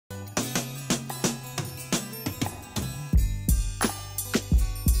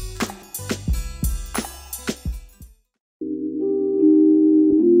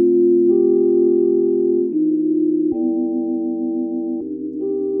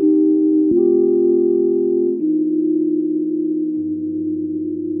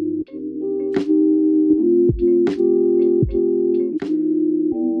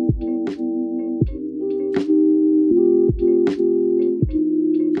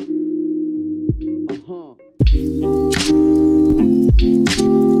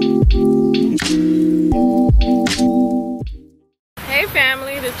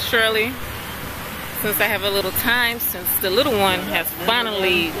Sherly, since I have a little time, since the little one has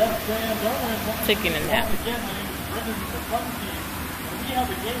finally taken a nap.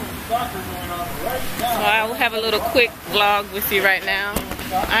 So I'll have a little quick vlog with you right now.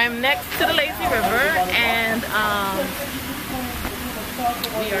 I'm next to the lazy river, and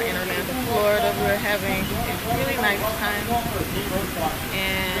we are in Orlando, Florida. We're having a really nice time,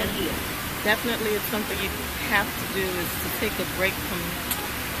 and definitely it's something you have to do, is to take a break from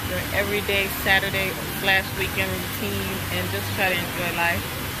your everyday Saturday / weekend routine and just try to enjoy life,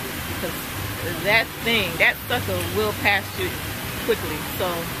 because that sucker will pass you quickly.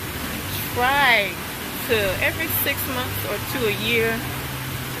 So try to, every 6 months or to a year,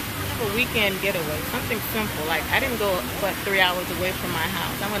 have a weekend getaway, something simple. Like, I didn't go but 3 hours away from my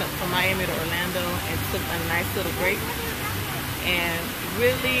house. I went up from Miami to Orlando and took a nice little break and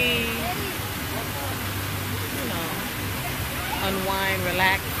really, you know, unwind,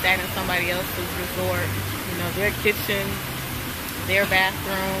 relax, sat in somebody else's resort, you know, their kitchen, their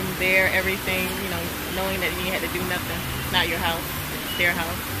bathroom, their everything, you know, knowing that you had to do nothing. It's not your house, it's their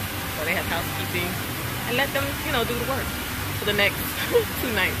house, so they have housekeeping, and let them, you know, do the work for the next 2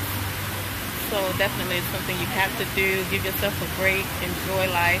 nights. So definitely it's something you have to do. Give yourself a break, enjoy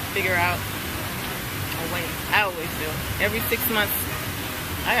life, figure out a way. I always do. Every 6 months,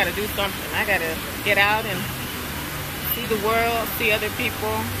 I gotta do something. I gotta get out and see the world, see other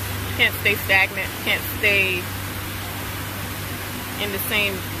people. Can't stay stagnant, can't stay in the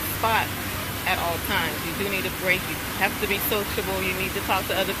same spot at all times. You do need a break. You have to be sociable. You need to talk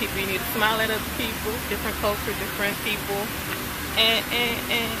to other people. You need to smile at other people, different culture, different people,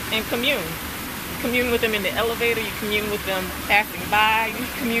 and commune. You commune with them in the elevator. You commune with them passing by. You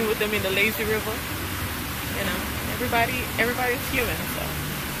commune with them in the lazy river. You know, everybody's human. So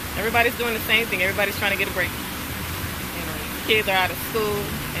everybody's doing the same thing. Everybody's trying to get a break. You know, kids are out of school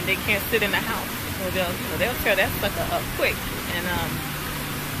and they can't sit in the house. So they'll tear that sucker up quick. And I'm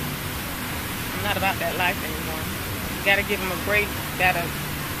not about that life anymore. You gotta give them a break. Gotta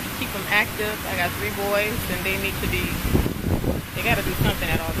keep them active. I got 3 boys, and they gotta do something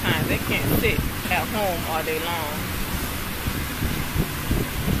at all times. They can't sit at home all day long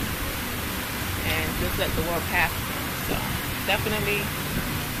and just let the world pass them. So definitely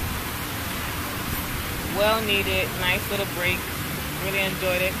well needed, nice little break. Really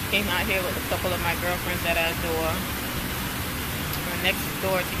enjoyed it. Came out here with a couple of my girlfriends that I adore. We're next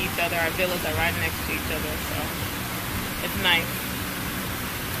door to each other. Our villas are right next to each other, so it's nice.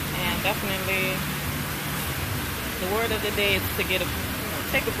 And definitely the word of the day is to get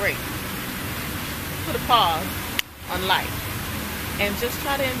take a break. Put a pause on life and just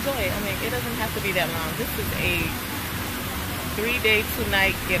try to enjoy it. I mean, it doesn't have to be that long. This is a 3-day,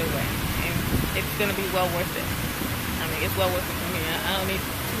 2-night getaway, and it's gonna be well worth it. I mean, it's well worth it for me. I don't need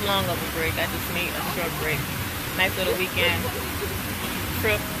too long of a break. I just need a short break. Nice little weekend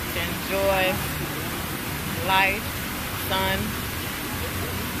trip to enjoy life, sun,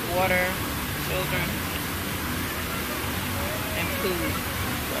 water, children, and food.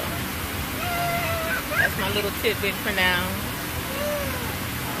 So that's my little tidbit for now.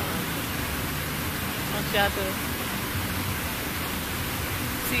 I want y'all to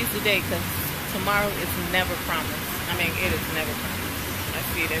seize the day, because tomorrow is never promised. I mean, it is never promised. I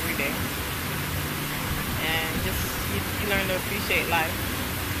see it every day. And just, you learn to appreciate life.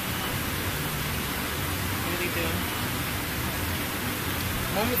 You really do.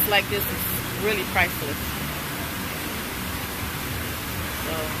 Moments like this is really priceless.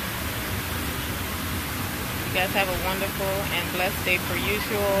 So, you guys have a wonderful and blessed day per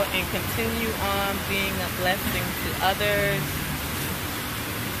usual, and continue on being a blessing to others.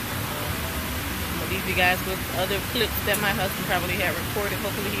 Leave you guys with other clips that my husband probably had recorded.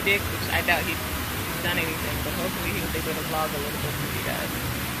 Hopefully he did, which I doubt he's done anything, but hopefully he was able to vlog a little bit for you guys.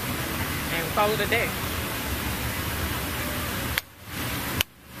 And call it a day.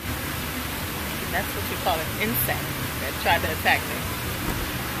 That's what you call an insect that tried to attack me.